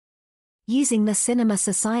Using the Cinema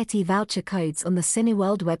Society voucher codes on the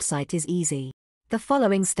Cineworld website is easy. The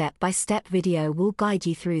following step-by-step video will guide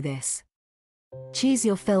you through this. Choose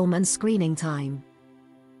your film and screening time.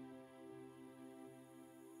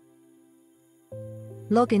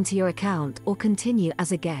 Log into your account or continue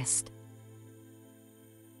as a guest.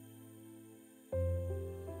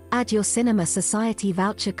 Add your Cinema Society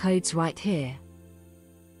voucher codes right here.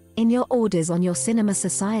 In your orders on your Cinema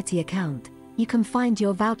Society account, you can find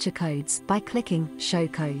your voucher codes by clicking Show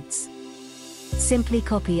Codes. Simply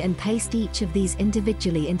copy and paste each of these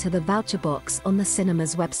individually into the voucher box on the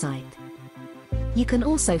cinema's website. You can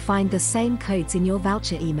also find the same codes in your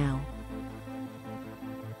voucher email.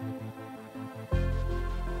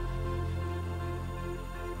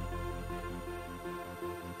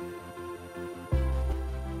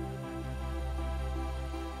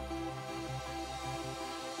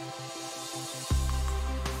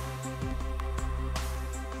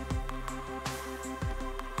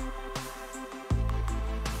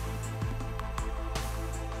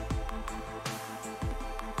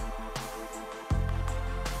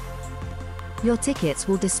 Your tickets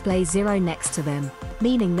will display 0 next to them,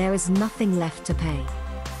 meaning there is nothing left to pay.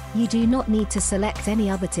 You do not need to select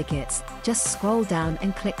any other tickets, just scroll down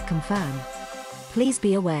and click Confirm. Please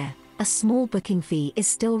be aware, a small booking fee is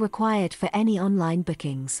still required for any online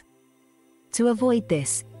bookings. To avoid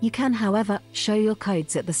this, you can however, show your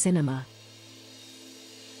codes at the cinema.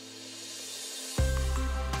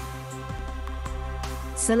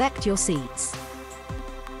 Select your seats.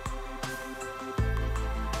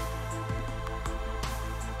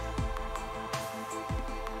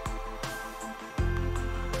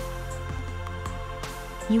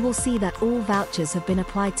 You will see that all vouchers have been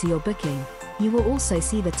applied to your booking. You will also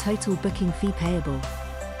see the total booking fee payable.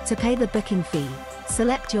 To pay the booking fee,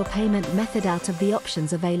 select your payment method out of the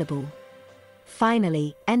options available.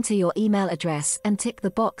 Finally, enter your email address and tick the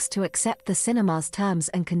box to accept the cinema's terms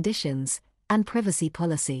and conditions and privacy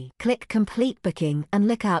policy. Click Complete Booking and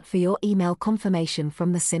look out for your email confirmation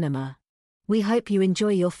from the cinema. We hope you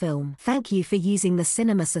enjoy your film. Thank you for using the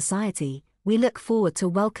Cinema Society. We look forward to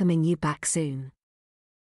welcoming you back soon.